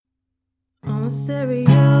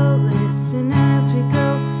stereo, listen as we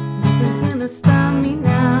go. Nothing's gonna stop me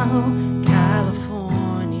now.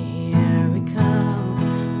 California, here we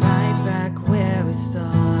come. Right back where we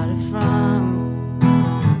started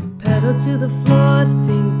from. Pedal to the floor,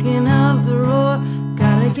 thinking of the roar.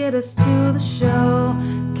 Gotta get us to the show.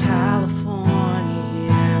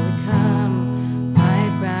 California, here we come.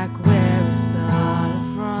 Right back where we started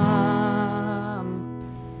from.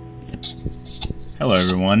 Hello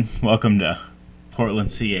everyone, welcome to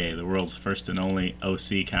Portland, CA, the world's first and only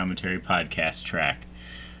OC commentary podcast track.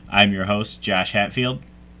 I'm your host, Josh Hatfield.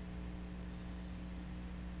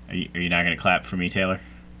 Are you not going to clap for me, Taylor?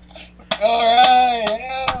 Alright,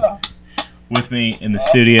 yeah! With me in the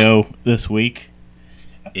studio this week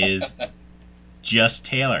is just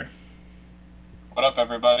Taylor. What up,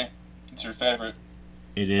 everybody? It's your favorite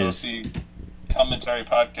It is. OC commentary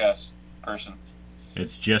podcast person.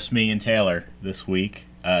 It's just me and Taylor this week.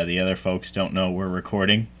 The other folks don't know we're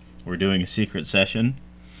recording. We're doing a secret session.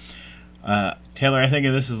 Taylor, I think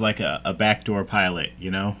of this as like a backdoor pilot,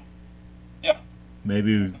 you know? Yeah.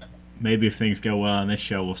 Maybe if things go well on this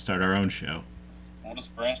show, we'll start our own show. We'll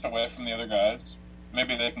just branch away from the other guys.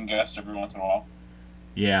 Maybe they can guest every once in a while.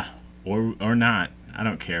 Yeah, or not. I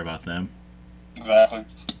don't care about them. Exactly.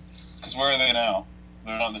 Because where are they now?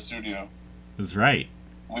 They're not in the studio. That's right.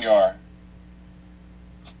 We are.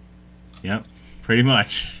 Yep, pretty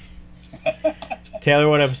much. Taylor,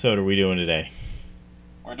 what episode are we doing today?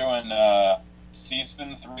 We're doing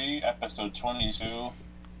Season 3, Episode 22,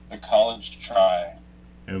 The College Try.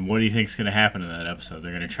 And what do you think's going to happen in that episode?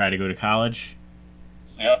 They're going to try to go to college?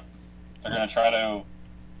 Yep. They're going to try to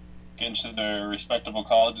get into their respectable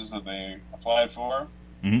colleges that they applied for.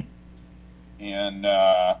 Mhm. And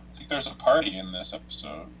I think there's a party in this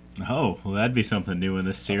episode. Oh, well, that'd be something new in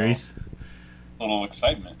this series. A little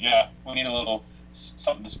excitement. Yeah, we need a little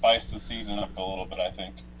something to spice the season up a little bit, I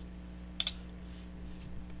think.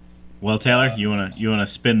 Well, Taylor, you wanna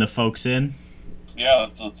spin the folks in? Yeah,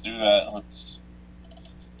 let's do that. Let's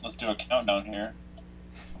do a countdown here.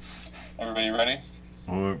 Everybody ready?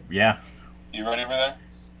 Yeah, You ready over there?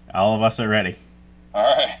 all of us are ready.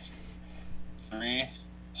 All right. 3,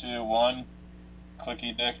 2, 1.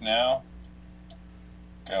 Clicky dick now.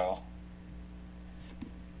 Go.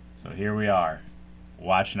 So here we are,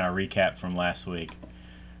 watching our recap from last week.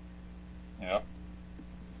 Yep.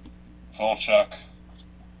 Volchuk.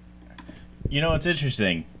 You know, it's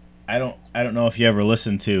interesting. I don't know if you ever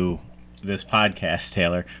listened to this podcast,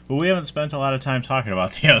 Taylor, but we haven't spent a lot of time talking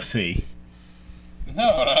about the OC.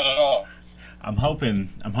 No, not at all. I'm hoping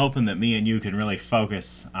that me and you can really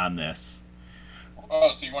focus on this.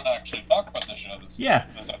 Oh, so you want to actually talk about the show this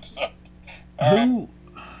episode? All right.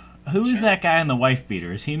 Who is that guy in the wife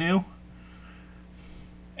beater? Is he new?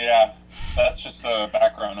 Yeah, that's just a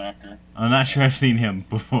background actor. I'm not sure I've seen him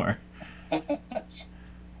before.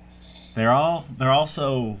 They're all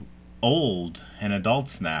so old and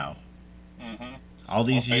adults now. Mm-hmm. All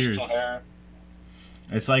these years. Facial hair.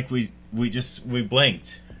 It's like we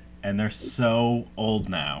blinked, and they're so old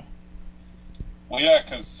now. Well, yeah,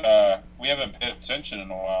 because we haven't paid attention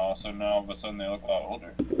in a while, so now all of a sudden they look a lot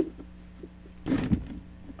older.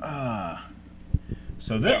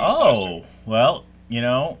 Well, you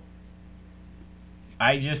know,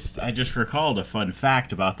 I just recalled a fun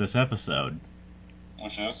fact about this episode.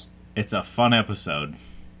 Which is? It's a fun episode.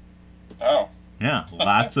 Oh. Yeah,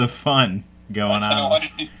 lots of fun going on.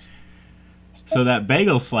 So that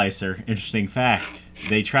bagel slicer, interesting fact,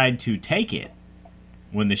 they tried to take it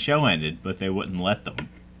when the show ended, but they wouldn't let them.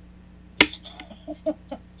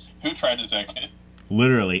 Who tried to take it?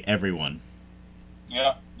 Literally everyone.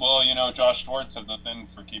 Yeah, well, you know, Josh Schwartz has a thing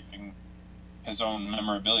for keeping his own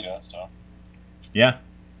memorabilia, so. Yeah.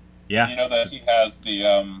 Yeah. You know that he has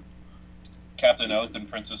the Captain Oath and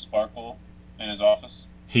Princess Sparkle in his office?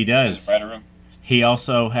 He does. His writer room? He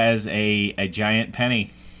also has a giant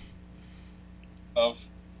penny. Of?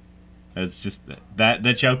 It's just that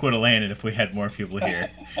joke would have landed if we had more people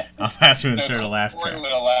here. I'll have to insert a laugh track.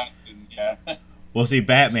 Would have laughed, and, yeah. Well, see,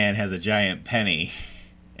 Batman has a giant penny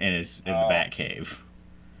in the Batcave.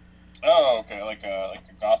 Oh, okay, like a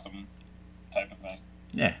Gotham type of thing.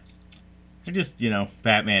 Yeah. Or just, you know,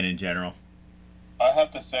 Batman in general. I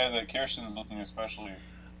have to say that Kirsten's looking especially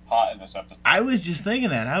hot in this episode. I was just thinking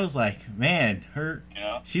that. I was like, man,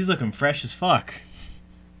 she's looking fresh as fuck.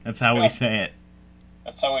 That's how we say it.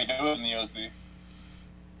 That's how we do it in the OC.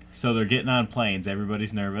 So they're getting on planes.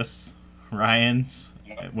 Everybody's nervous. Ryan's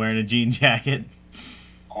wearing a jean jacket.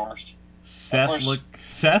 Of course. Seth.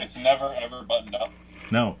 It's never ever buttoned up.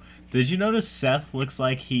 No. Did you notice Seth looks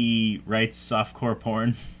like he writes softcore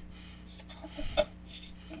porn?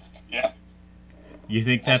 Yeah. You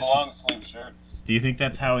think Those that's? long sleeve shirts. Do you think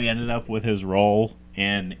that's how he ended up with his role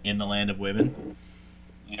in the Land of Women?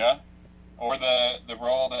 Yeah. Or the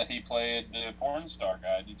role that he played, the porn star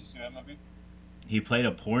guy. Did you see that movie? He played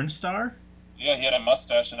a porn star? Yeah, he had a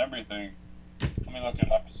mustache and everything. Let me look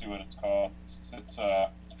it up and see what it's called. It's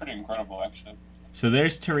pretty incredible, actually. So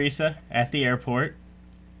there's Teresa at the airport,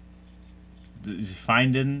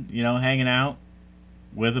 finding, hanging out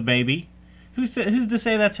with a baby. Who's to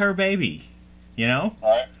say that's her baby? You know?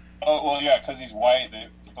 Right? Oh, well, yeah, because he's white,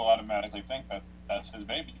 people automatically think that's his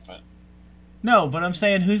baby, but... No, but I'm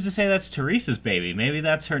saying who's to say that's Teresa's baby? Maybe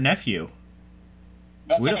that's her nephew.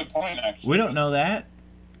 That's a good point, actually. We don't know that.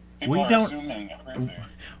 People are assuming everything.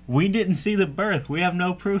 We didn't see the birth. We have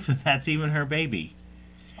no proof that that's even her baby.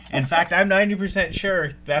 In fact, I'm 90%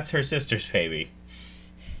 sure that's her sister's baby.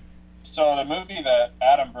 So the movie that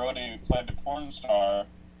Adam Brody played the porn star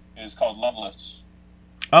is called Loveless.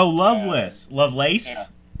 Oh, Loveless. Lovelace? Yeah.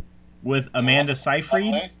 With Amanda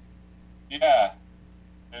Seyfried? Lovelace? Yeah.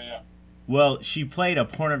 Yeah. Well, she played a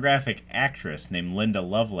pornographic actress named Linda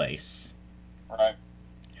Lovelace, Right.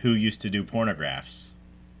 who used to do pornographs.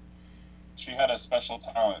 She had a special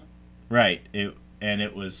talent. Right.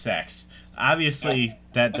 It was sex. Obviously,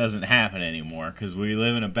 that doesn't happen anymore because we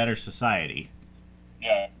live in a better society.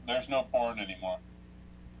 Yeah, there's no porn anymore.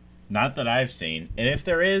 Not that I've seen. And if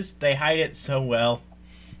there is, they hide it so well,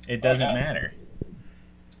 it doesn't matter.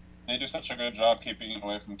 They do such a good job keeping it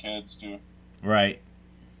away from kids, too. Right.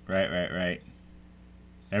 Ever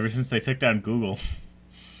since they took down Google.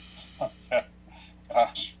 Yeah.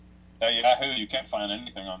 Gosh. At Yahoo, you can't find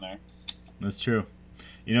anything on there. That's true.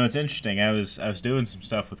 It's interesting. I was doing some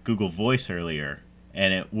stuff with Google Voice earlier,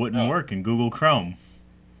 and it wouldn't work in Google Chrome.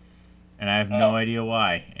 And I have no idea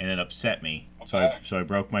why, and it upset me. Okay. So I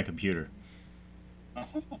broke my computer.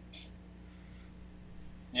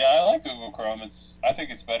 Yeah, I like Google Chrome. I think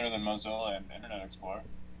it's better than Mozilla and Internet Explorer.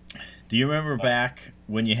 Do you remember back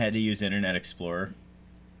when you had to use Internet Explorer?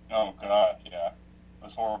 Oh, God, yeah. It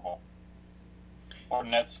was horrible. Or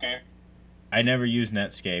Netscape. I never used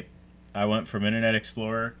Netscape. I went from Internet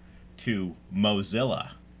Explorer to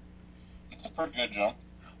Mozilla. It's a pretty good jump.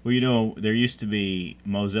 Well, there used to be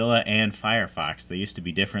Mozilla and Firefox. They used to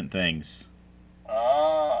be different things.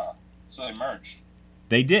 Ah, so they merged.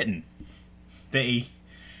 They didn't. They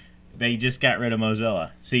just got rid of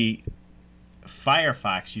Mozilla. See,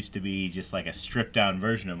 Firefox used to be just like a stripped-down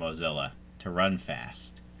version of Mozilla to run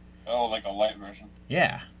fast. Oh, like a light version.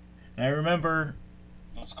 Yeah. And I remember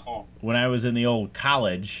That's cool. when I was in the old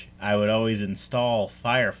college, I would always install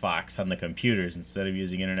Firefox on the computers instead of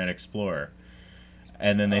using Internet Explorer.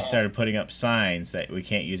 And then they started putting up signs that we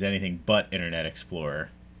can't use anything but Internet Explorer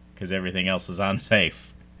because everything else is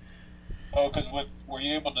unsafe. Oh, because were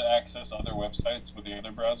you able to access other websites with the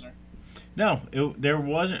other browser? No, there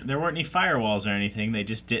weren't any firewalls or anything. They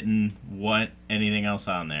just didn't want anything else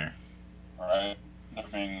on there. Right. They're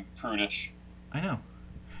being prudish. I know.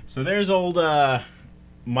 So there's old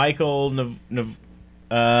Michael.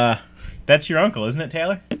 That's your uncle, isn't it,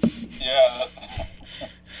 Taylor? Yeah,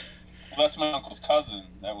 that's my uncle's cousin.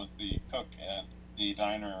 That was the cook at the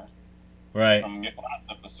diner Right. from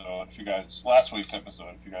last week's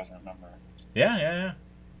episode, if you guys remember. Yeah.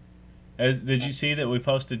 Did you see that we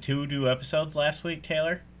posted 2 new episodes last week,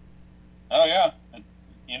 Taylor? Oh yeah,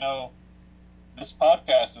 this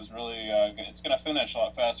podcast is really it's gonna finish a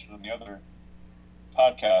lot faster than the other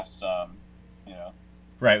podcasts.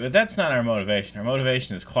 Right, but that's not our motivation. Our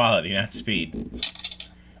motivation is quality, not speed.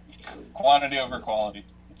 Quantity over quality.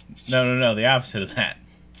 No, the opposite of that.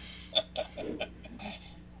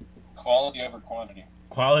 Quality over quantity.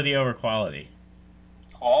 Quality over quality.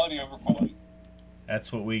 Quality over quality.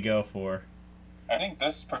 That's what we go for. I think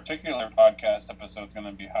this particular podcast episode is going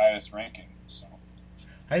to be highest ranking. So.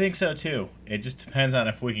 I think so too. It just depends on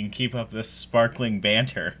if we can keep up this sparkling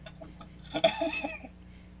banter.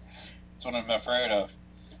 That's what I'm afraid of.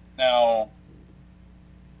 Now,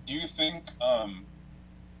 do you think? Oh,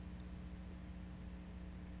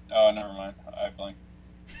 never mind. I blanked.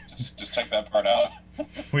 Just take that part out.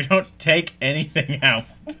 We don't take anything out.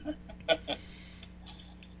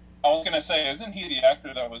 I was gonna say, isn't he the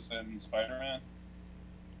actor that was in Spider-Man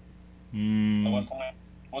at one point?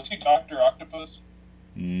 Was he Dr. Octopus?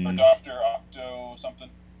 Or Dr. Octo something?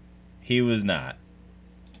 He was not.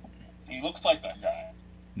 He looks like that guy.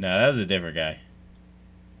 No, that was a different guy.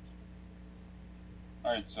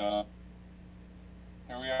 Alright, so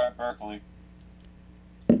here we are at Berkeley.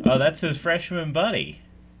 Oh, that's his freshman buddy.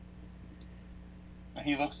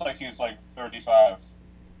 He looks like he's like 35.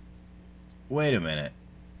 Wait a minute.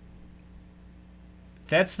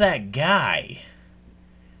 That's that guy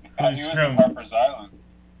Who's he was from? in Harper's Island.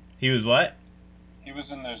 He was what? He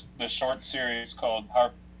was in the short series called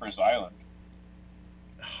Harper's Island.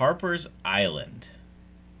 Harper's Island.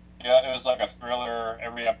 Yeah, it was like a thriller.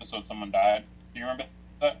 Every episode, someone died. Do you remember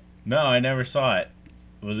that? No, I never saw it.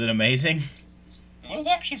 Was it amazing? It was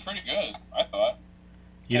actually pretty good, I thought.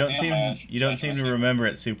 You Kept don't me on seem my edge. you don't seem to remember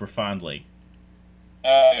it super fondly.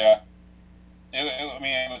 Yeah. I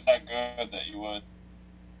mean, it was that good that you would.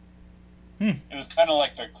 It was kind of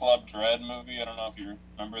like the Club Dread movie. I don't know if you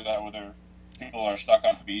remember that, where people are stuck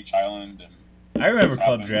on a beach island. And I remember things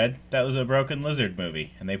Club happen. Dread. That was a Broken Lizard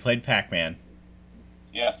movie, and they played Pac-Man.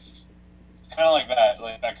 Yes. It's kind of like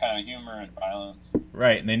that kind of humor and violence.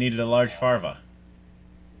 Right, and they needed a large farva.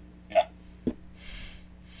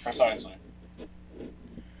 Precisely.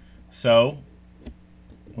 So,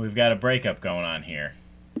 we've got a breakup going on here.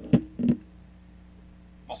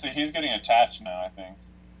 Well, see, he's getting attached now, I think,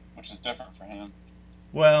 which is different for him.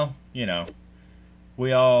 Well, you know,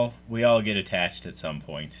 we all get attached at some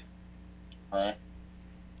point. Right.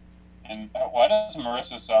 And why does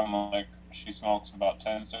Marissa sound like she smokes about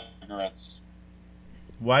 10 cigarettes?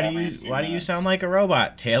 Why do Every few you minutes. sound like a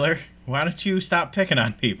robot, Taylor? Why don't you stop picking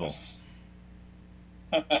on people?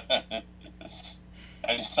 I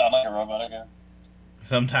just sound like a robot again.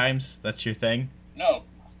 Sometimes that's your thing. No.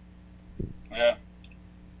 Yeah.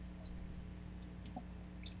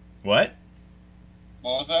 What?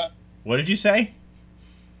 What was that? What did you say?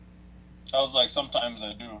 I was like, sometimes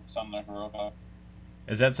I do sound like a robot.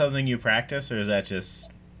 Is that something you practice, or is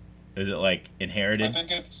it like I inherited?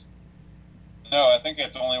 think it's... No, I think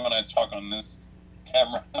it's only when I talk on this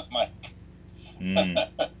camera mic. Mm,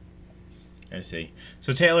 I see.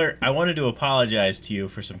 So Taylor, I wanted to apologize to you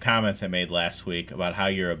for some comments I made last week about how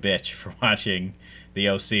you're a bitch for watching The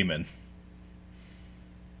O.C.man.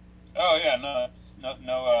 Oh, yeah, no, it's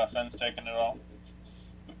no offense taken at all.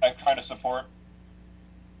 I try to support...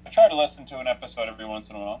 I try to listen to an episode every once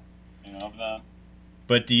in a while, of them.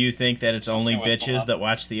 But do you think that it's Just only see what's going bitches on. that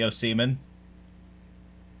watch The O.C.man?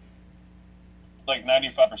 Like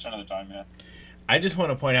 95% of the time, yeah. I just want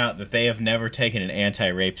to point out that they have never taken an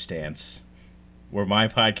anti-rape stance, where my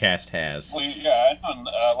podcast has. Well, yeah, I know.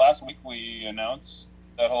 Last week we announced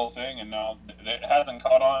that whole thing, and now it hasn't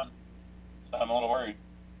caught on. So I'm a little worried.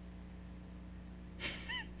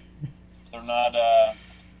 They're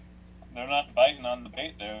not biting on the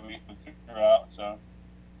bait there. We can figure out. So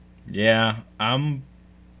Yeah, I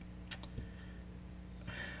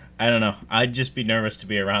don't know. I'd just be nervous to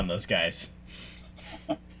be around those guys.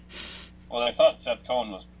 well, they thought Seth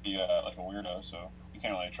Cohen was pretty, like a weirdo, so you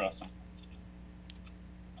can't really trust him.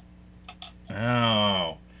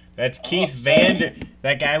 Oh, that's I'm Keith not Vander. saying-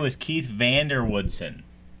 That guy was Keith Vanderwoodson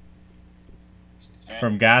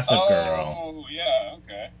from Gossip Girl. Oh, yeah,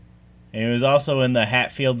 okay. And he was also in the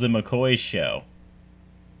Hatfields and McCoys show.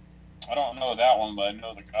 I don't know that one, but I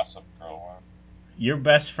know the Gossip Girl one. Your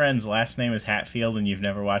best friend's last name is Hatfield, and you've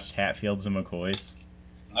never watched Hatfields and McCoys?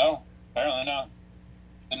 No, apparently not.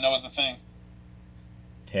 Didn't know it was a thing.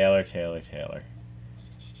 Taylor. If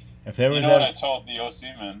there You was know what I a... told the OC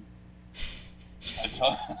man?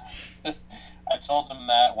 I told them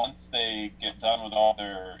that once they get done with all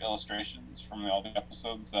their illustrations from all the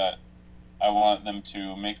episodes, that I want them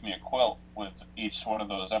to make me a quilt with each one of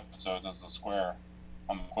those episodes as a square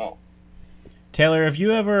on the quilt. Taylor, have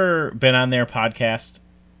you ever been on their podcast?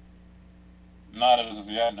 Not as of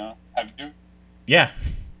yet, no. Have you? Yeah.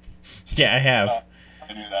 Yeah, I have. Oh,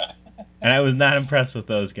 I knew that. And I was not impressed with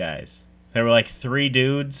those guys. There were like 3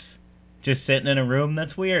 dudes just sitting in a room.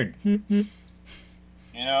 That's weird. You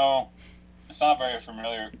know, it's not very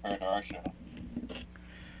familiar compared to our show.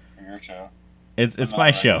 Or your show. It's I'm not my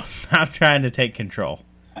right. show. Stop trying to take control.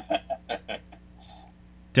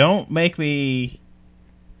 Don't make me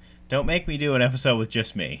do an episode with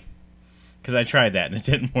just me. Because I tried that and it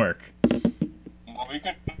didn't work. Well, we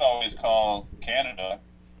could always call Canada.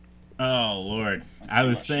 Oh, Lord. and I see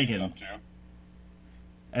was what she's thinking, up to.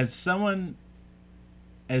 as someone,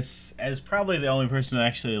 as probably the only person who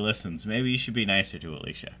actually listens, maybe you should be nicer to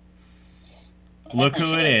Alicia. I Look think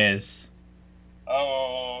we who it should. is.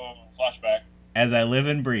 Oh, flashback. As I live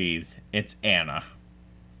and breathe, it's Anna.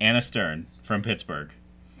 Anna Stern from Pittsburgh.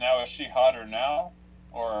 Now, is she hotter now,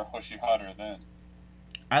 or was she hotter then?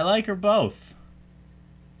 I like her both.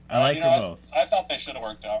 I like You know, her both. I thought they should have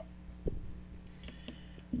worked out.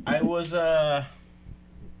 I was I'd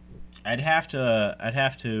have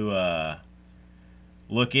to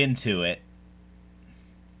look into it.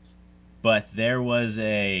 But there was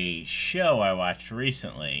a show I watched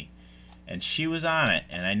recently and she was on it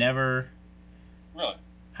and I never Really?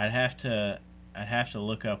 I'd have to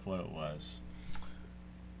look up what it was.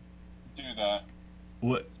 that.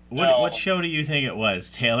 What No. what show do you think it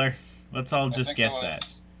was, Taylor? Let's all I just think guess it that.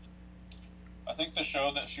 was- I think the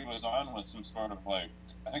show that she was on was some sort of like.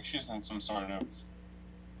 I think she's in some sort of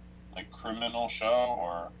like criminal show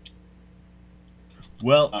or.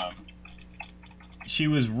 Well, Um, she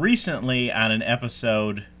was recently on an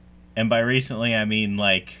episode, and by recently I mean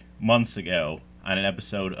like months ago, on an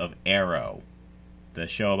episode of Arrow, the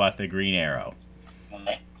show about the Green Arrow.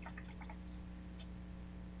 right.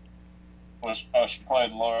 She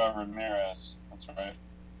played Laura Ramirez. That's right.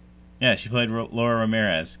 Yeah, she played Laura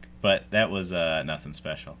Ramirez, but that was nothing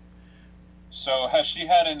special. So has she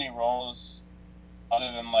had any roles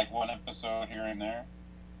other than like one episode here and there?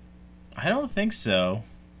 I don't think so,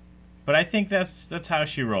 but I think that's how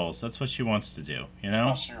she rolls. That's what she wants to do, you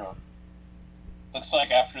know? Oh, sure. Looks like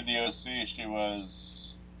after the OC, she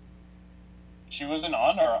was in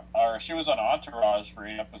Honor, or she was on Entourage for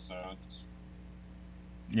 8 episodes.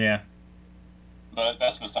 Yeah. But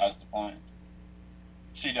that's besides the point.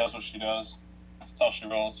 She does what she does. That's how she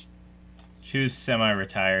rolls. She was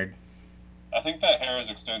semi-retired. I think that hair is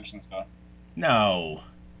extensions, though. No.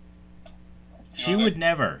 She would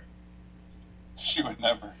never. She would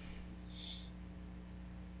never.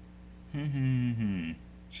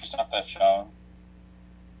 She's not that shallow.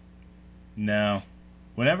 No.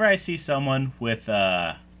 Whenever I see someone with,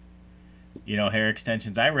 hair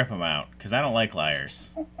extensions, I rip them out, because I don't like liars.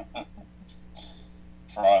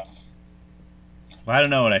 Frauds. Well, I don't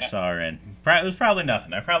know what I saw her in. It was probably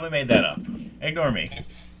nothing. I probably made that up. Ignore me.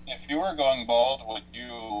 If you were going bald, would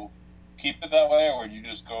you keep it that way, or would you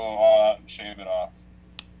just go all out and shave it off?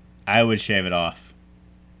 I would shave it off.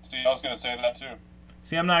 See, I was going to say that too.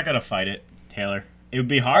 See, I'm not going to fight it, Taylor. It would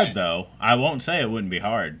be hard, Right. though. I won't say it wouldn't be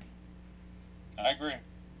hard. I agree.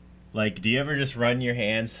 Like, do you ever just run your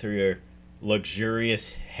hands through your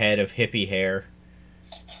luxurious head of hippie hair?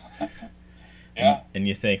 Yeah, And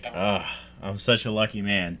you think, I'm such a lucky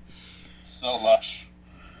man. so lush.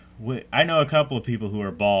 I know a couple of people who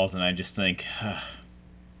are bald, and I just think,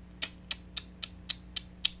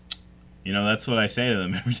 that's what I say to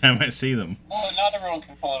them every time I see them. Well, not everyone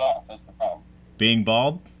can pull it off. That's the problem. Being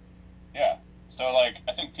bald? Yeah. So, like,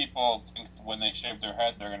 I think people think when they shave their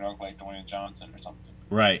head, they're going to look like Dwayne Johnson or something.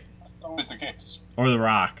 Right. That's not always the case. Or The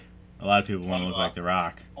Rock. A lot of people want to look like The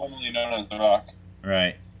Rock. Formerly known as The Rock.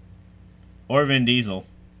 Right. Or Vin Diesel.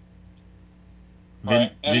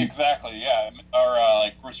 Right. Exactly, yeah. Or,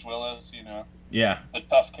 like, Bruce Willis, Yeah. the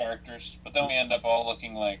tough characters. But then we end up all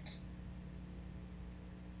looking like...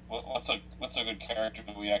 What's a good character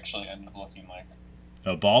that we actually end up looking like?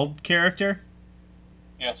 A bald character?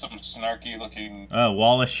 Yeah, some snarky looking...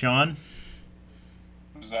 Wallace Shawn?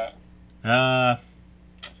 Who's that?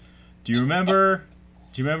 Do you remember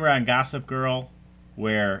on Gossip Girl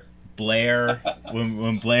where Blair,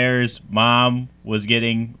 when Blair's mom was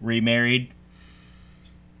getting remarried?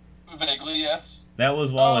 Vaguely, yes. That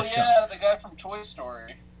was Wallace Shawn. Oh, yeah, the guy from Toy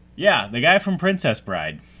Story. Yeah, the guy from Princess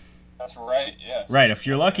Bride. That's right, yes. Right, if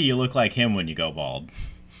you're lucky, you look like him when you go bald.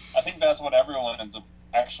 I think that's what everyone ends up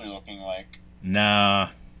actually looking like. Nah,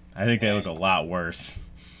 I think they look a lot worse.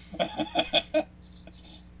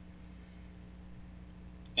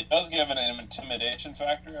 It does give it an intimidation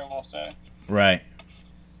factor, I will say. Right.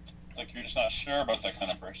 It's like you're just not sure about that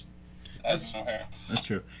kind of person. Has no hair. That's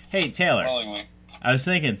true. Hey, Taylor, Willingly. I was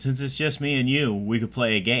thinking, since it's just me and you, we could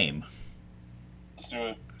play a game. Let's do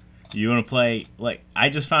it. You want to play, I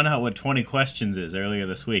just found out what 20 questions is earlier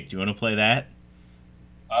this week. Do you want to play that?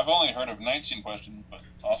 I've only heard of 19 questions, but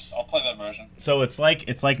I'll play that version. So it's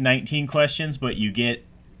like 19 questions, but you get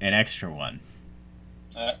an extra one.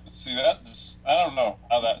 See that? I don't know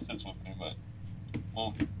how that sits with me, but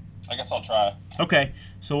I guess I'll try. Okay,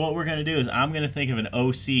 so what we're going to do is I'm going to think of an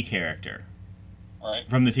OC character. Right.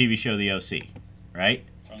 From the TV show The OC, right?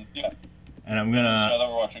 And I'm going The show to... that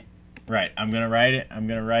we're watching. Right, I'm going to write it. I'm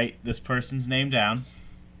going to write this person's name down.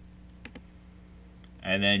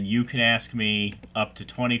 And then you can ask me up to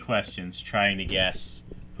 20 questions trying to guess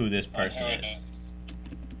who this person Here it is.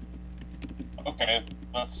 Okay,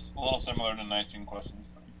 that's a little similar to 19 questions.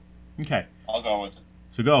 Okay, I'll go with it.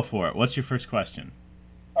 so go for it. What's your first question?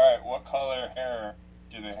 Alright, what color hair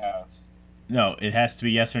do they have? No, it has to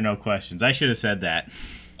be yes or no questions. I should have said that.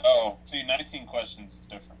 Oh, see, 19 questions is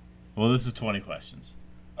different. Well, this is 20 questions.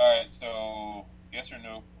 Alright, so yes or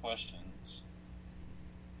no questions.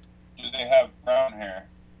 Do they have brown hair?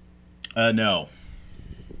 No.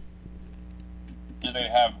 Do they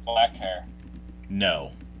have black hair?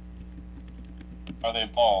 No. Are they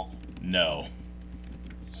bald? No.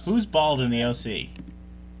 Who's bald in the OC?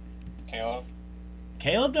 Caleb?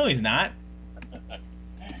 Caleb? No, he's not.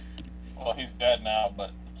 Well, he's dead now, but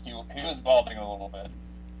he was was balding a little bit.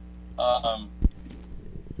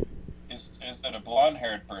 Is it a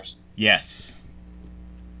blonde-haired person? Yes.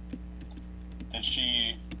 Did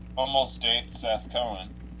she almost date Seth Cohen?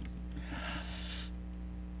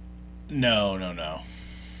 No.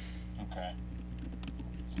 Okay.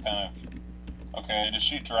 It's kind of... Okay, did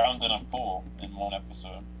she drown in a pool in one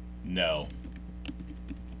episode? No.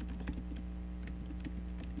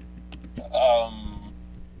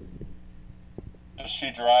 Does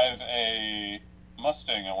she drive a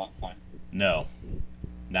Mustang at one point? No.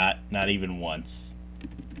 Not even once.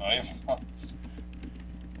 Not even once.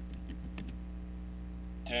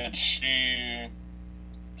 Did she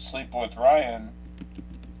sleep with Ryan?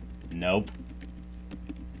 Nope.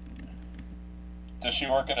 Does she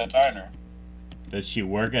work at a diner? Does she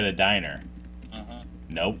work at a diner? Mm-hmm.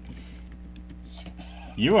 Nope.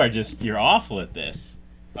 You're awful at this.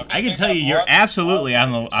 I can tell I've you, you're watched- absolutely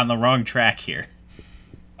on the wrong track here.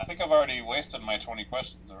 I think I've already wasted my 20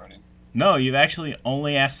 questions already. No, you've actually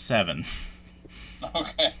only asked 7.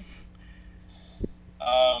 Okay.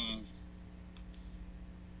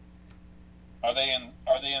 Are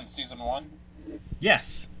they in season 1?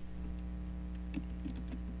 Yes.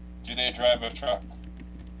 Do they drive a truck?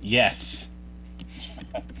 Yes.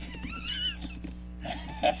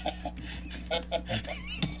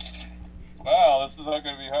 Wow, this is not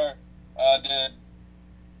going to be hard.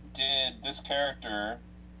 Did this character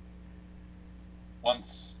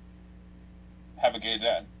once have a gay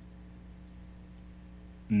dad?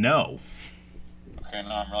 No. Okay, no,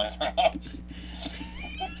 I'm really thrown off.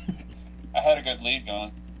 I had a good lead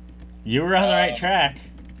going. You were on the right track.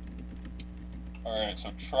 Alright, so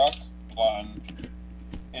truck, blonde.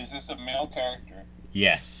 Is this a male character?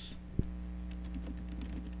 Yes.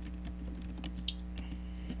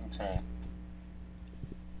 Okay.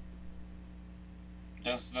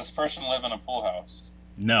 Does this person live in a pool house?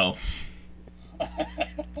 No.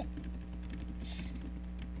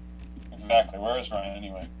 Exactly. Where is Ryan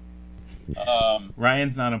anyway?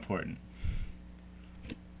 Ryan's not important.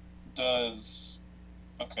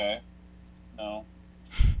 Okay. No.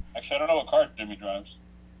 Actually, I don't know what car Jimmy drives.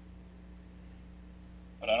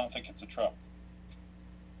 But I don't think it's a truck.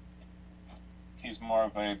 He's more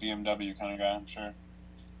of a BMW kind of guy, I'm sure.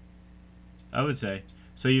 I would say.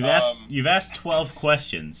 So you've asked 12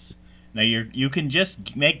 questions. Now you can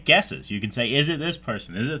just make guesses. You can say, is it this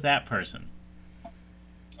person? Is it that person?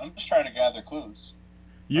 I'm just trying to gather clues.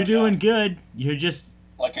 You're doing good. You're just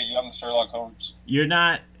Like a young Sherlock Holmes. you're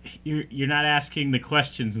not asking the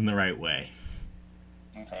questions in the right way.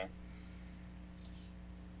 Okay.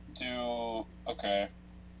 Okay.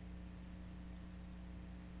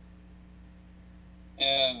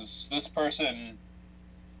 Is this person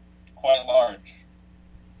quite large?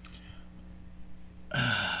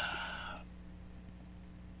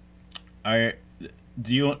 Are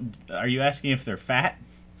you asking if they're fat?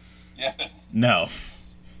 Yes. No.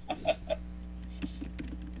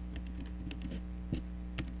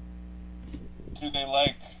 Do they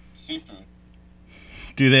like seafood?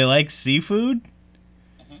 Do they like seafood?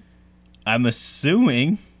 Mhm. I'm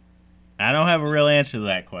assuming. I don't have a real answer to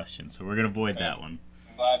that question, so we're gonna avoid that one.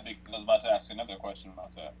 I'm glad because I was about to ask another question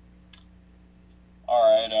about that.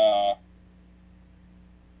 Alright,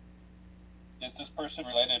 is this person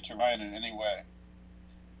related to Ryan in any way?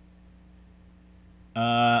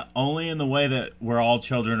 Only in the way that we're all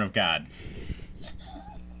children of God.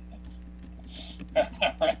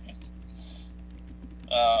 Right.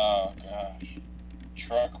 Oh, gosh.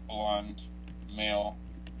 Truck, blonde, male.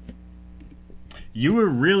 You were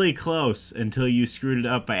really close until you screwed it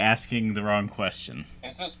up by asking the wrong question.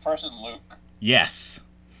 Is this person Luke? Yes.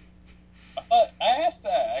 I asked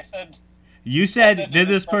that. I said... You said, Did did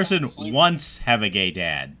this this person person sleep? once have a gay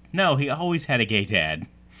dad? No, he always had a gay dad.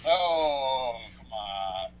 Oh, come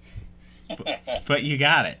on. But you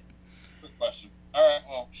got it. Quick question. Alright,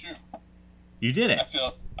 well, shoot. You did it. I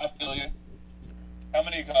feel you. How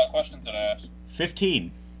many questions did I ask?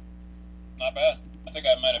 15. Not bad. I think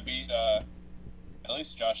I might have beat at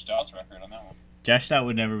least Josh Stout's record on that one. Josh Stout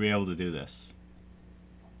would never be able to do this.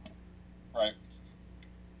 Right.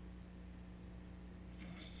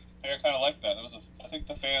 I kind of like that. I think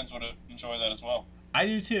the fans would enjoy that as well. I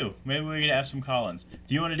do too. Maybe we could have some call-ins.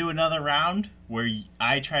 Do you want to do another round where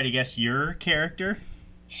I try to guess your character?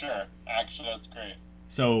 Sure. Actually, that's great.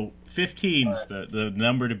 So 15's the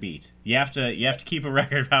number to beat. You have to keep a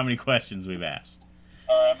record of how many questions we've asked.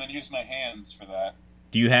 All right, I'm gonna use my hands for that.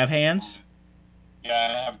 Do you have hands? Yeah,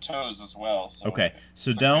 and I have toes as well. So Okay.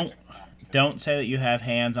 So don't say that you have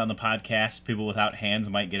hands on the podcast. People without hands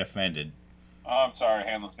might get offended. Oh, I'm sorry,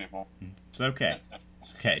 handless people. It's okay.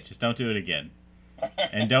 It's okay. Just don't do it again.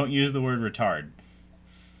 And don't use the word retard.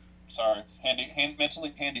 Sorry,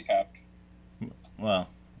 mentally handicapped. Well,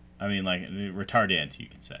 I mean, like, retardant, you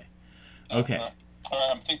can say. Okay. All right,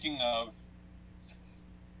 I'm thinking of.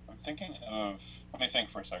 Let me think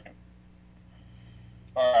for a second.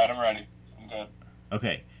 All right, I'm ready. I'm good.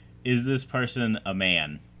 Okay. Is this person a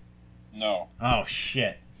man? No. Oh,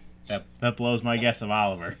 shit. That blows my guess of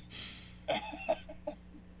Oliver.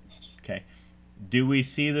 Okay. Do we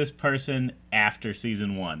see this person after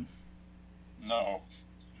season 1? No.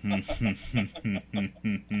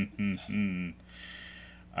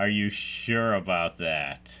 Are you sure about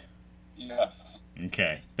that? Yes.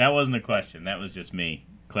 Okay. That wasn't a question. That was just me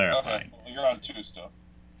clarifying. Okay, well, you're on 2 still.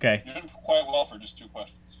 Okay. You're doing quite well for just 2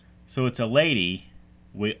 questions. So it's a lady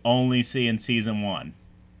we only see in season 1.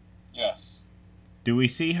 Yes. Do we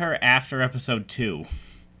see her after episode 2?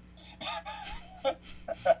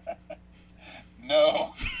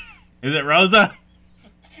 No. Is it Rosa?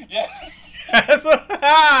 Yes. Yes. What the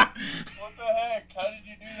heck? How did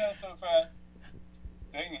you do that so fast?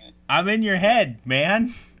 Dang it. I'm in your head,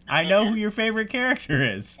 man. I know who your favorite character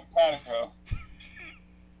is. Simpatico.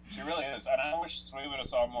 She really is, and I wish we would have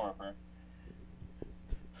saw more of her.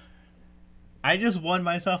 I just won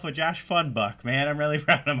myself a Josh Funbuck, man. I'm really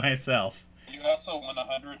proud of myself. You also won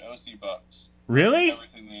 100 OC bucks. Really?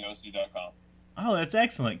 EverythingTheOC.com. Oh, that's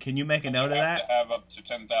excellent. Can you make a note of You that? have to have up to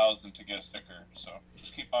 10,000 to get a sticker, so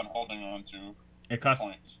just keep on holding on to It costs.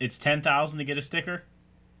 points. It's 10,000 to get a sticker,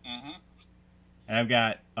 Mm-hmm. and I've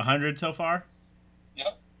got 100 so far.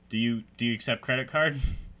 Yep. Do you accept credit card?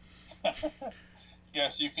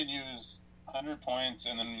 Yes, you can use 100 points,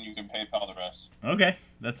 and then you can PayPal the rest. Okay,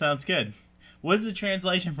 that sounds good. What is the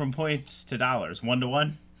translation from points to dollars? 1 to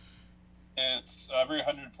 1? It's every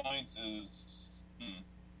 100 points is.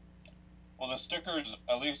 Well, the stickers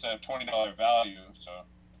at least have $20 value, so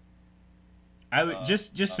I would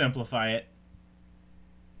just simplify it.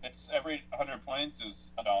 it's every 100 points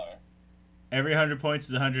is $1. Every 100 points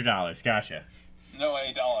is $100. Gotcha. No,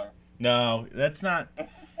 $1. No, that's not.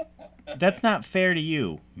 That's not fair to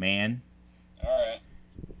you, man. All right.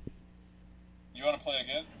 You want to play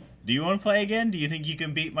again? Do you want to play again? Do you think you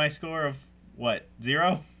can beat my score of what,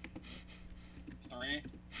 0? 3?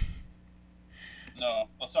 No,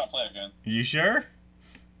 let's not play again. You sure?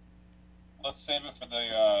 Let's save it for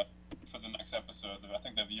the next episode. I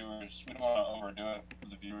think the viewers. We don't want to overdo it for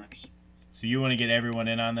the viewers. So you want to get everyone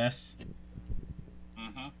in on this?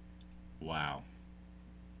 Mm-hmm. Wow.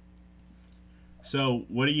 So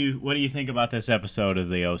what do you think about this episode of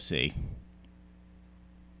the OC?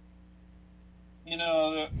 You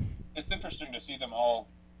know, it's interesting to see them all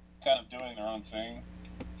kind of doing their own thing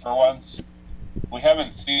for once. We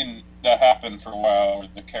haven't seen that happen for a while, where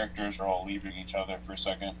the characters are all leaving each other for a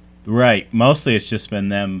second. Right. Mostly it's just been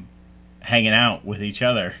them hanging out with each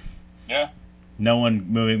other. Yeah. No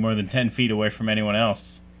one moving more than 10 feet away from anyone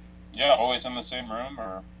else. Yeah, always in the same room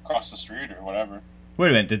or across the street or whatever. Wait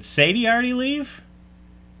a minute. Did Sadie already leave?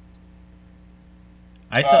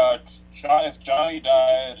 I thought... If Johnny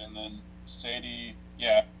died and then Sadie...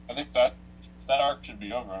 Yeah, I think that arc should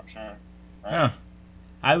be over, I'm sure. Right? Huh.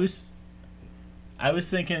 I was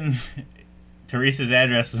thinking Teresa's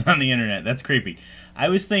address was on the internet. That's creepy. I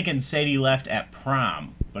was thinking Sadie left at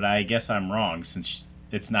prom, but I guess I'm wrong since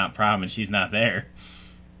it's not prom and she's not there.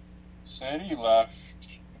 Sadie left...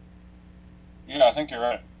 Yeah, I think you're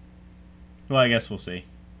right. Well, I guess we'll see.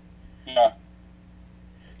 Yeah.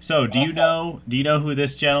 So, do you know who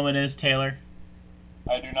this gentleman is, Taylor?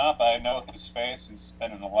 I do not, but I know his face. He's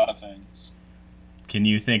been in a lot of things. Can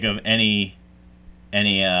you think of any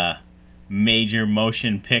major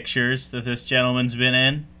motion pictures that this gentleman's been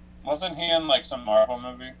in? Wasn't he in, like, some Marvel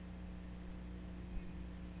movie?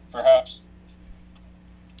 Perhaps?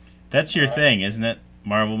 That's your thing, isn't it?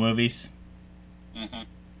 Marvel movies? Mm-hmm.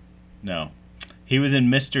 No. He was in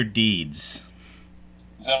Mr. Deeds.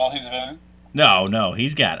 Is that all he's been in? No,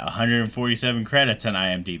 he's got 147 credits on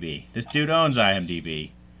IMDb. This dude owns IMDb.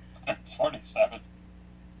 47.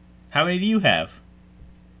 How many do you have?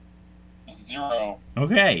 0.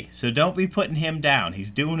 Okay, so don't be putting him down.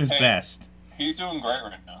 He's doing his best. He's doing great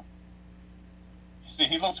right now. See,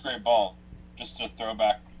 he looks great bald. Just to throw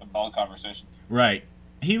back the bald conversation. Right.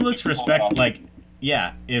 He looks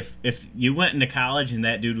yeah, if you went into college and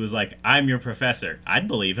that dude was like, I'm your professor, I'd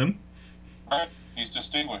believe him. Right. He's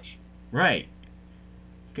distinguished. Right.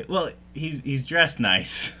 Well, he's dressed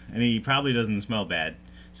nice, and he probably doesn't smell bad.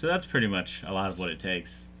 So that's pretty much a lot of what it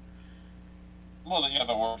takes. Well, yeah,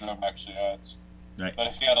 the wardrobe actually adds. Right. But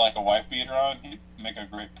if he had, like, a wife beater on, he'd make a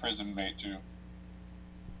great prison mate, too.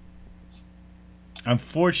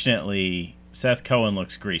 Unfortunately, Seth Cohen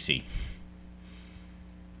looks greasy.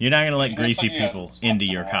 You're not going to let He looks greasy like he has people something into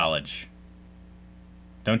your wrong. college.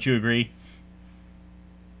 Don't you agree?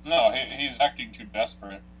 No, he's acting too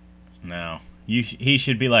desperate. No. He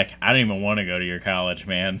should be like, I don't even want to go to your college,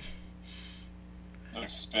 man. Like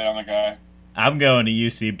spit on the guy. I'm going to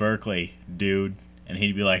UC Berkeley, dude. And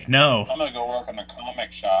he'd be like, no. I'm gonna go work in a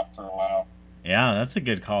comic shop for a while. Yeah, that's a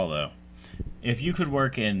good call, though. If you could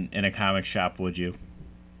work in a comic shop, would you?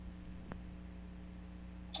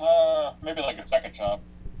 Maybe like a second job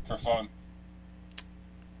for fun.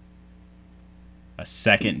 A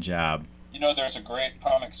second job. You know, there's a great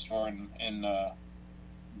comic store in the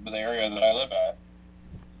area that I live at.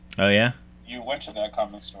 Oh, yeah? You went to that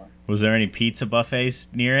comic store. Was there any pizza buffets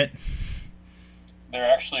near it? They're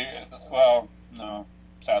actually, well, no,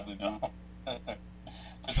 sadly no.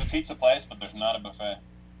 There's a pizza place, but there's not a buffet.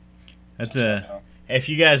 That's Just so a... you know. If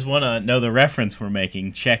you guys want to know the reference we're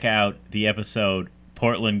making, check out the episode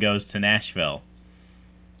Portland Goes to Nashville.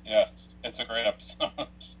 Yes, it's a great episode.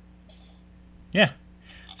 Yeah.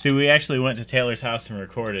 See, we actually went to Taylor's house and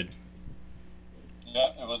recorded.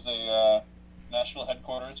 Yeah, it was a Nashville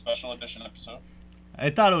headquarters special edition episode. I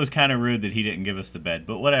thought it was kind of rude that he didn't give us the bed,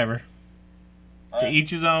 but whatever. All To right.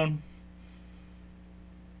 each his own.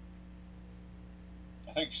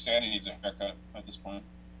 I think Sandy needs a haircut at this point.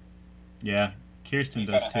 Yeah, Kirsten He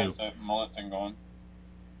does kind too. of has that mullet thing going.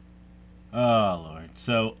 Oh, Lord.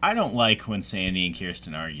 So, I don't like when Sandy and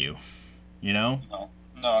Kirsten argue. You know? No,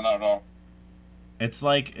 not at all. It's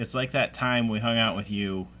like that time we hung out with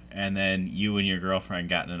you, and then you and your girlfriend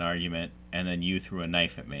got in an argument, and then you threw a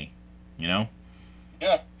knife at me. You know?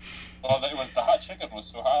 Yeah. Well, it was the hot chicken was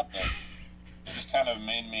so hot that it just kind of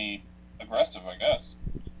made me aggressive, I guess.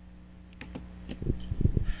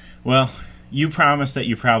 Well, you promised that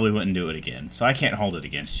you probably wouldn't do it again, so I can't hold it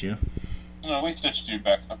against you. No, we stitched you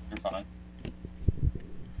back up. You're fine.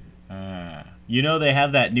 You know they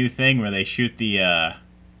have that new thing where they shoot the,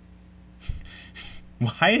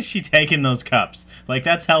 Why is she taking those cups? Like,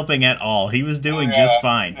 that's helping at all. He was doing Yeah. just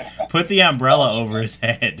fine. Put the umbrella over his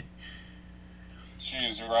head.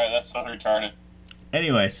 Jeez, you're right. That's so retarded.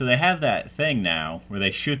 Anyway, so they have that thing now where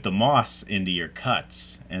they shoot the moss into your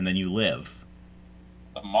cuts, and then you live.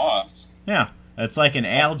 The moss. Yeah, it's like an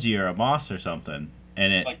algae or a moss or something.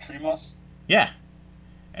 And it, Like tree moss? yeah.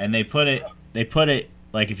 And they put it,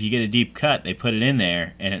 like if you get a deep cut, they put it in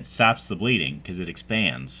there, and it stops the bleeding because it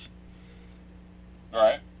expands.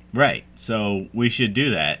 Right. Right, so we should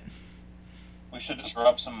do that. We should just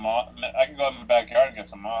rub some moss. I can go in the backyard and get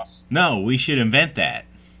some moss. No, we should invent that.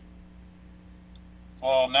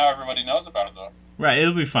 Well, now everybody knows about it, though. Right,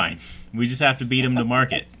 it'll be fine. We just have to beat him to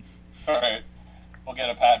market. All right. We'll get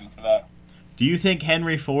a patent for that. Do you think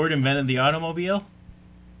Henry Ford invented the automobile?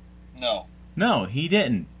 No. No, he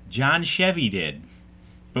didn't. John Chevy did.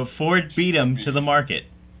 But Ford beat him to the market.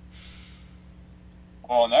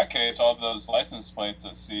 Well, in that case, all those license plates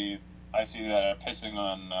that I see that are pissing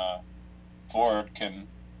on Ford can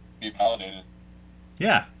be validated.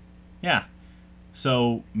 Yeah. Yeah.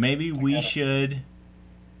 So maybe we get it. should...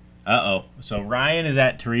 Uh-oh. So Ryan is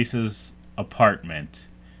at Teresa's apartment.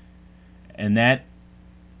 And that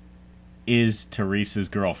is Teresa's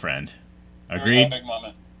girlfriend. Agreed? Big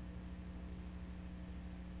moment.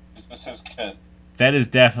 Is this his kid? That is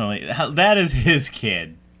definitely... That is his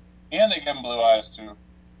kid. And they give him blue eyes, too.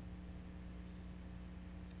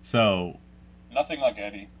 So, Nothing like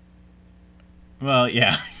Eddie. well,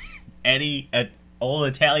 yeah. Eddie, old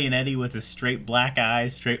Italian Eddie with his straight black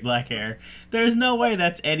eyes, straight black hair. There's no way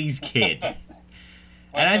that's Eddie's kid. Wait,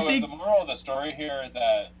 And I so think- is the moral of the story here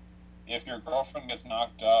that if your girlfriend gets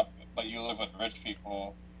knocked up, but you live with rich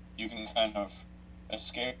people, you can kind of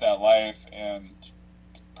escape that life and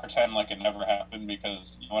pretend like it never happened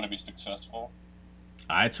because you want to be successful?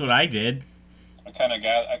 That's what I did. I kind of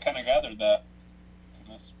gathered that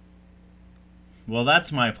from this. Well,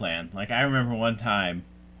 that's my plan. Like, I remember one time...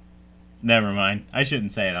 Never mind. I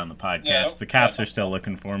shouldn't say it on the podcast. Yeah, The cops are still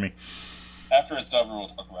looking for me. After it's over, we'll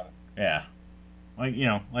talk about it. Yeah. Like,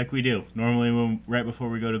 like we do. Normally, right before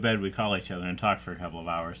we go to bed, we call each other and talk for a couple of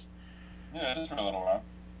hours. Yeah, just for a little while.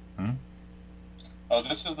 Hmm? Oh,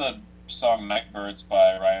 this is the song Nightbirds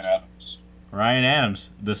by Ryan Adams. Ryan Adams,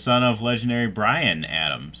 the son of legendary Bryan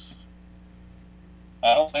Adams.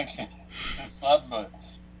 I don't think it's son, but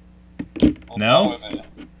we'll No? go with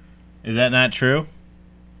it. Is that not true?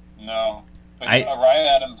 No. But I- Ryan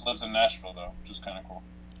Adams lives in Nashville, though, which is kind of cool.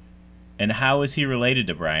 And how is he related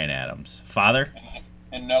to Bryan Adams? Father?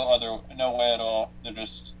 In no way at all. They're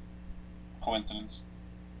just coincidence.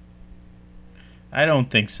 I don't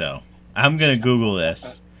think so. I'm gonna Google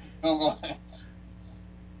this. Google it.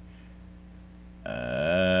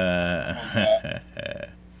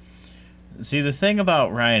 See, the thing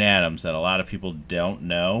about Ryan Adams that a lot of people don't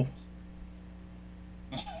know.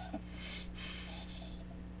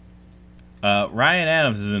 Ryan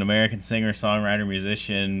Adams is an American singer, songwriter,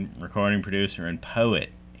 musician, recording producer, and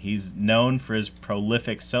poet. He's known for his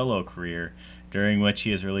prolific solo career, during which he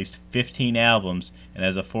has released 15 albums, and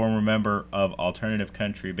as a former member of alternative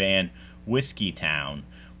country band Whiskey Town,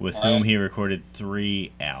 with whom he recorded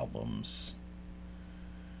 3 albums.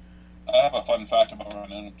 I have a fun fact about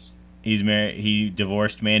Ryan Adams. He's married. He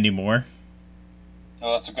divorced Mandy Moore.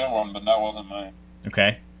 Well, that's a good one, but that wasn't mine.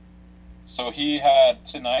 Okay. So he had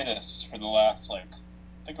tinnitus for the last, I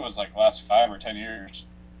think it was last 5 or 10 years,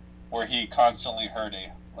 where he constantly heard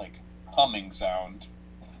a, humming sound.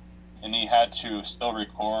 And he had to still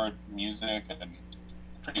record music, and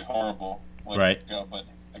pretty horrible. Right. Go, but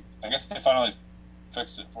I guess they finally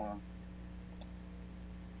fixed it for him.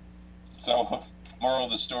 So, moral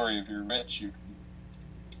of the story, if you're rich, you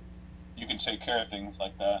can take care of things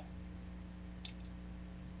like that.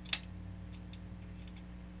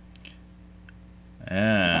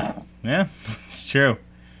 Yeah, that's true.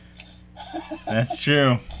 That's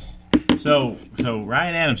true. So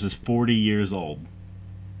Ryan Adams is 40 years old.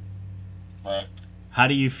 Right. How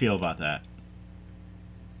do you feel about that?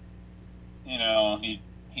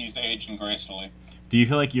 He's aging gracefully. Do you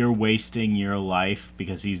feel like you're wasting your life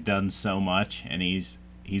because he's done so much and he's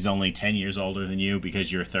only 10 years older than you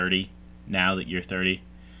because you're 30 now that you're 30?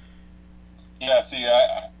 Yeah, see,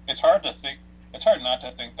 it's hard to think. It's hard not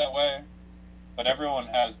to think that way, but everyone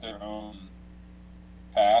has their own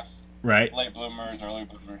path. Right. Late bloomers, early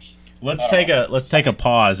bloomers. Let's take a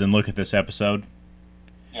pause and look at this episode.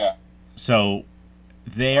 Yeah. So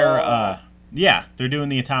they're doing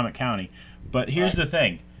the Atomic County. But here's the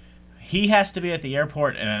thing. He has to be at the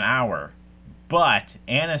airport in an hour. But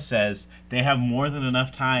Anna says they have more than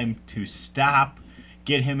enough time to stop,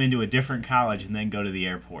 get him into a different college, and then go to the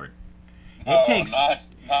airport.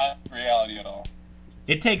 Not reality at all.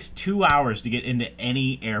 It takes 2 hours to get into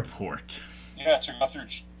any airport. Yeah, to go through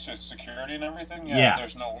to security and everything? Yeah.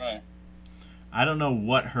 There's no way. I don't know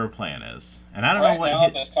what her plan is. And I don't know what...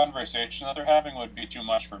 Right now, this conversation that they're having would be too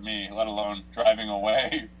much for me, let alone driving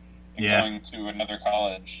away and going to another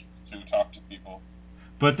college to talk to people.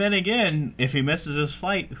 But then again, if he misses his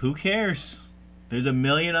flight, who cares? There's a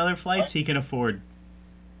million other flights he can afford.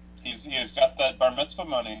 He's got that bar mitzvah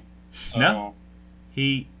money. So, no.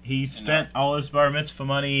 He spent all his bar mitzvah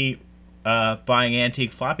money buying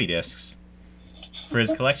antique floppy disks for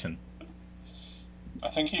his collection. I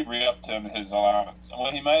think he re-upped his allowance.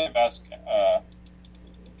 Well, he might have asked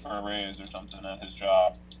for a raise or something at his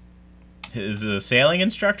job. Is a sailing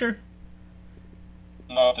instructor?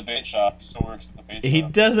 No, at the bait shop. He still works at the bait shop. He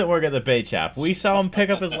doesn't work at the bait shop. We saw him pick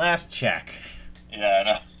up his last check. Yeah, I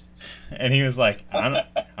know. And he was like, I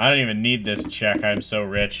don't even need this check. I'm so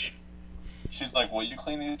rich. She's like, will you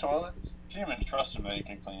clean these toilets? She didn't even trust him that he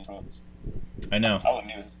can clean toilets. I know. I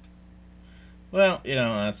wouldn't either. Well,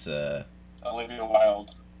 that's... Olivia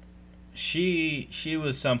Wilde. She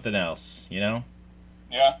was something else, Yeah.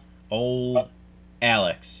 Old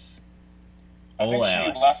Alex. I think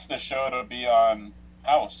she left the show to be on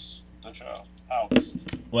House. The show House.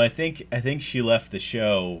 Well, I think she left the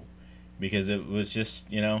show because it was just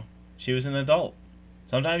she was an adult.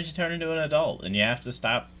 Sometimes you turn into an adult and you have to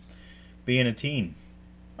stop being a teen.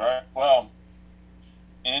 Right. Well,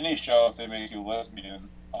 in any show, if they make you lesbian,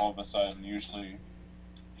 all of a sudden, usually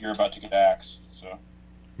you're about to get axed. So.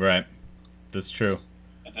 Right. That's true.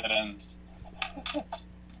 It dead ends.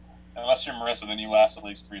 Unless you're Marissa, then you last at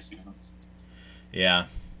least 3 seasons. Yeah.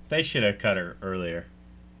 They should have cut her earlier.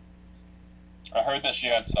 I heard that she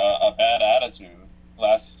had a bad attitude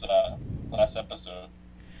last episode.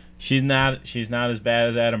 She's not as bad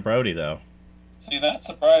as Adam Brody, though. See, that's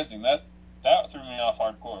surprising. That threw me off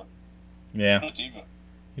hardcore. Yeah.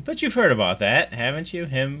 But you've heard about that, haven't you?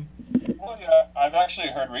 Him. Well, yeah. I've actually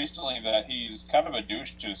heard recently that he's kind of a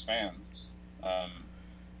douche to his fans.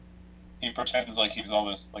 He pretends like he's all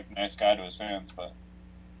this nice guy to his fans, but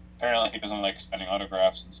apparently he doesn't like signing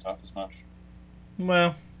autographs and stuff as much.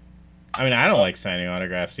 Well, I mean, I don't like signing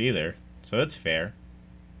autographs either, so it's fair.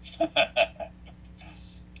 I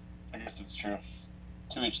guess it's true.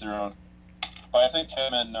 To each their own. But I think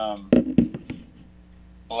him and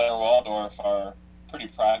Blair Waldorf are pretty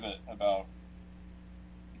private about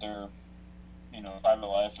their, private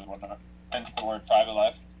life and whatnot. Hence the word private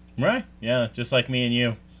life. Right. Yeah, just like me and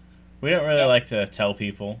you. We don't really like to tell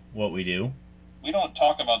people what we do. We don't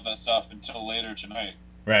talk about this stuff until later tonight.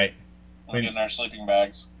 Right. We're getting our sleeping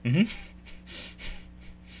bags. Mm-hmm.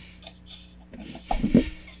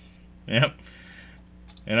 Yep.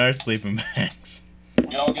 In our sleeping bags.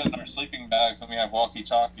 We all get in our sleeping bags and we have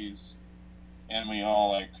walkie-talkies, and we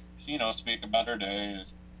all speak about our day and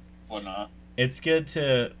whatnot. It's good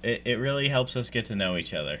to. It really helps us get to know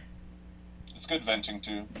each other. It's good venting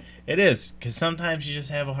too. It is, because sometimes you just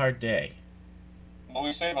have a hard day. Well,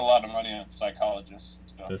 we save a lot of money on psychologists and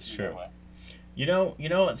stuff. That's either true. way. You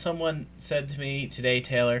know what someone said to me today,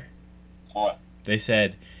 Taylor? What? They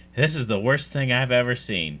said, "This is the worst thing I've ever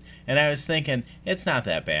seen." And I was thinking, it's not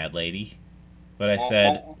that bad, lady. But I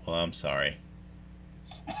said, well, I'm sorry.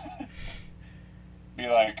 Be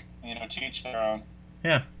like, teach their own.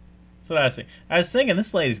 Yeah. That's what I was thinking. I was thinking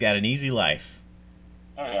this lady's got an easy life.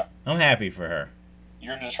 Oh, yeah. I'm happy for her.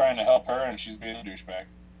 You're just trying to help her, and she's being a douchebag.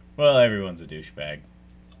 Well, everyone's a douchebag.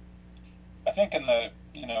 I think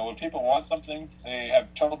when people want something, they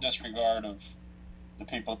have total disregard of the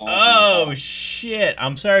people. Oh, shit.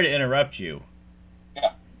 I'm sorry to interrupt you.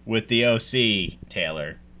 Yeah. With the OC,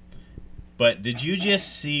 Taylor. But did you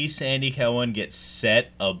just see Sandy Cohen get set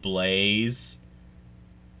ablaze?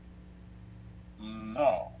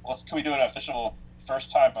 No. Can we do an official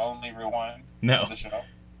first time only rewind? No. Of the show?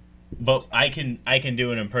 But I can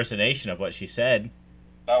do an impersonation of what she said.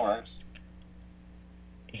 That works.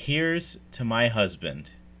 Here's to my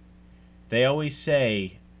husband. They always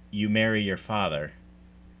say you marry your father.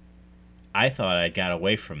 I thought I'd got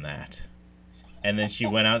away from that. And then she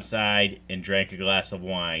went outside and drank a glass of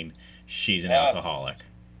wine. She's an alcoholic.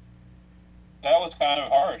 That was kind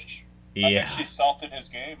of harsh. Yeah. I think she salted his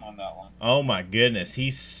game on that one. Oh my goodness,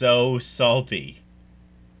 he's so salty.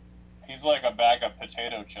 He's like a bag of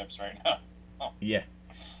potato chips right now. Oh. Yeah.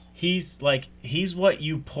 He's what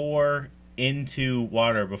you pour into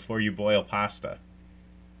water before you boil pasta.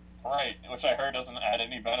 Right, which I heard doesn't add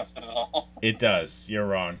any benefit at all. It does. You're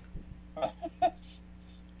wrong.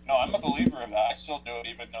 No, I'm a believer of that. I still do it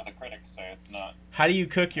even though the critics say it's not. How do you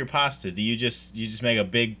cook your pasta? Do you just make a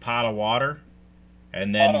big pot of water,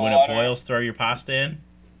 and then when it boils, throw your pasta in?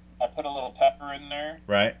 I put a little pepper in there.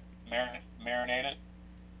 Right. Marinate it,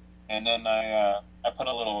 and then I put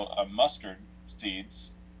a little mustard seeds.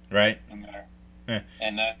 Right. In there. Yeah.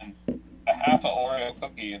 And then a half an Oreo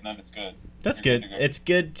cookie, and then it's good. That's good. It's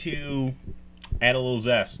good to add a little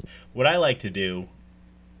zest. What I like to do,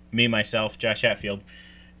 me, myself, Josh Hatfield,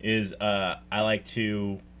 is I like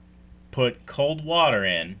to put cold water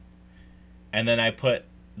in, and then I put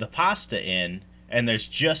the pasta in, and there's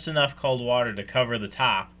just enough cold water to cover the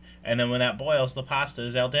top, and then when that boils, the pasta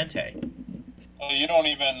is al dente. Well, you don't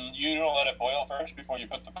let it boil first before you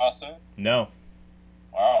put the pasta in? No.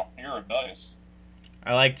 Wow, you're rebellious.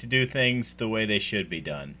 I like to do things the way they should be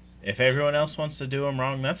done. If everyone else wants to do them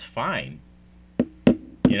wrong, that's fine.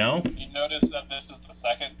 You know? You notice that this is the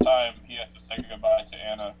second time he has to say goodbye to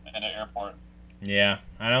Anna in an airport. Yeah,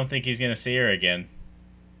 I don't think he's going to see her again.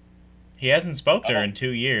 He hasn't spoke to her in 2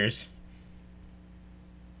 years.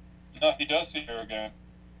 No, he does see her again.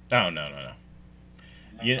 Oh, no.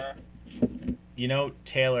 Remember? You know,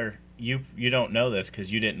 Taylor, you don't know this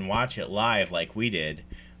because you didn't watch it live like we did,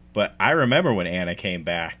 but I remember when Anna came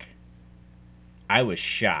back. I was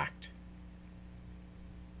shocked.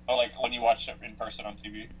 Oh, like when you watched it in person on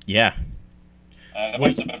TV? Yeah. That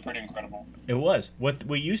must have been pretty incredible. It was. What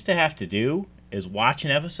we used to have to do is watch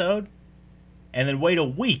an episode and then wait a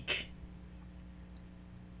week.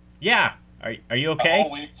 Yeah. Are you okay? A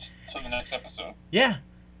whole week to the next episode. Yeah.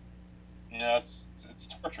 Yeah, it's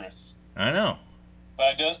torturous. I know.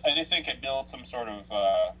 But I do think it builds some sort of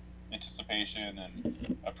anticipation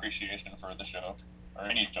and appreciation for the show. Or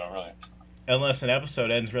any show, really. Unless an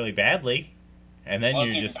episode ends really badly. And then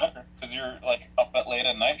you're just... Because you're like up at late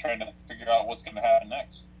at night trying to figure out what's going to happen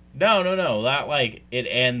next. No. Not like it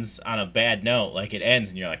ends on a bad note. Like it ends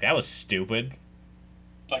and you're like, that was stupid.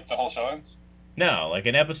 Like the whole show ends? No, like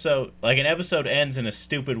an episode ends in a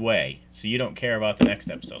stupid way, so you don't care about the next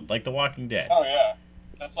episode. Like The Walking Dead. Oh, yeah.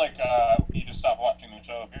 That's like you just stop watching the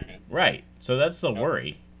show, period. Right. So that's the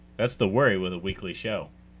worry. That's the worry with a weekly show.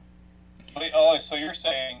 Oh, so you're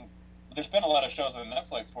saying there's been a lot of shows on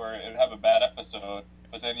Netflix where it would have a bad episode,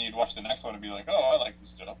 but then you'd watch the next one and be like, oh, I like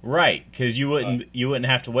this show. Right, because you wouldn't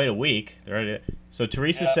have to wait a week. So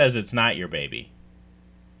Teresa says it's not your baby.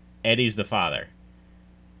 Eddie's the father.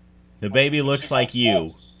 The baby looks like you,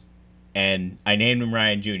 and I named him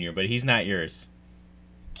Ryan Jr., but he's not yours.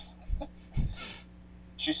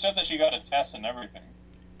 She said that she got a test and everything.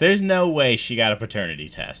 There's no way she got a paternity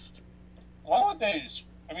test. Why would they?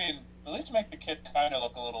 I mean, at least make the kid kind of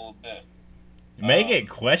look a little bit. Make it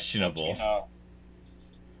questionable. Latino.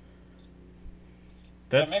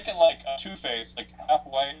 Make it like a two-face, like half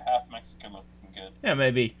white, half Mexican looking kid. Yeah,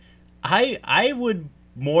 maybe. I would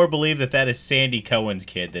more believe that is Sandy Cohen's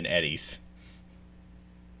kid than Eddie's.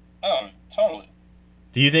 Totally.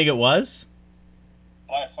 Do you think it was?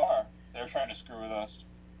 By far. They're trying to screw with us.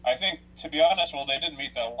 I think, to be honest, well, they did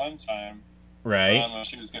meet that one time. Right. When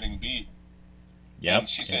she was getting beat. Yep. And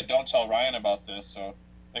she said, don't tell Ryan about this, so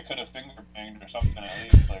they could have finger banged or something at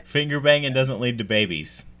least. Like, finger banging doesn't lead to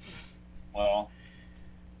babies. well,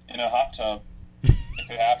 in a hot tub, it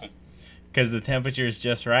could happen. Because the temperature is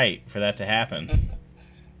just right for that to happen.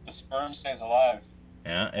 The sperm stays alive.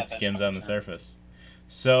 Yeah, it skims on the surface.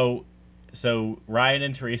 So Ryan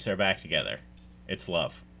and Teresa are back together. It's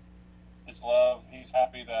love. It's love. He's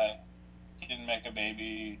happy that he didn't make a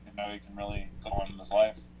baby, and now he can really go on with his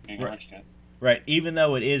life, being a rich kid. Right, even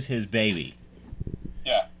though it is his baby.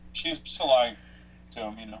 Yeah, she's still lying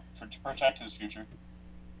to him, to protect his future.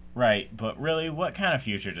 Right, but really, what kind of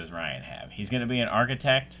future does Ryan have? He's going to be an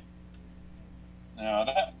architect? No,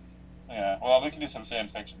 yeah, well, we can do some fan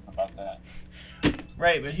fiction about that.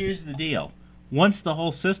 Right, but here's the deal. Once the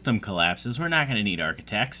whole system collapses, we're not going to need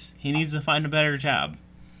architects. He needs to find a better job.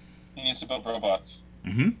 He needs to build robots.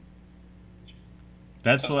 Mm-hmm.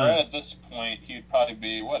 That's what... Right at this point, he'd probably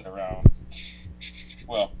be, around...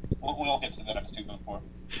 Well, we'll get to that in season 4.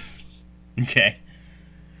 Okay.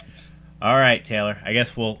 All right, Taylor. I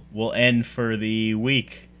guess we'll end for the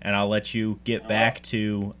week, and I'll let you get back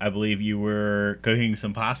to, I believe you were cooking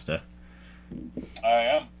some pasta. I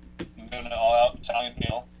am. I'm doing an all-out Italian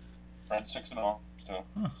meal. Breadsticks and all. So.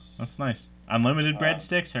 Oh, that's nice. Unlimited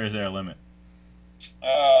breadsticks, or is there a limit?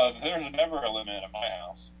 There's never a limit at my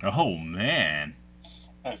house. Oh, man.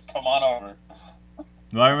 Come on over.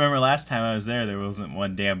 Well, I remember last time I was there wasn't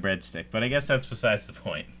one damn breadstick, but I guess that's besides the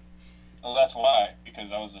point. Well, that's why,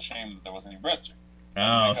 because I was ashamed that there wasn't any breadstick.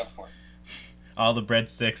 Oh, all the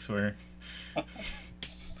breadsticks were...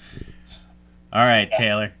 All right,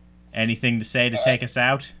 Taylor. Anything to say to take us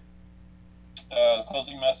out? The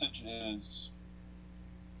closing message is,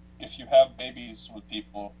 if you have babies with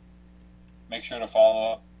people, make sure to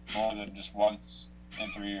follow up more than just once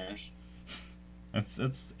in 3 years.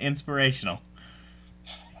 That's inspirational.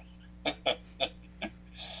 And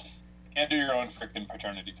do your own freaking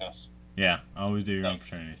paternity test. Yeah, always do your own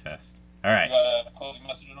paternity test. All right. You got a closing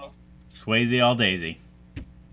message at all? Swayze all daisy.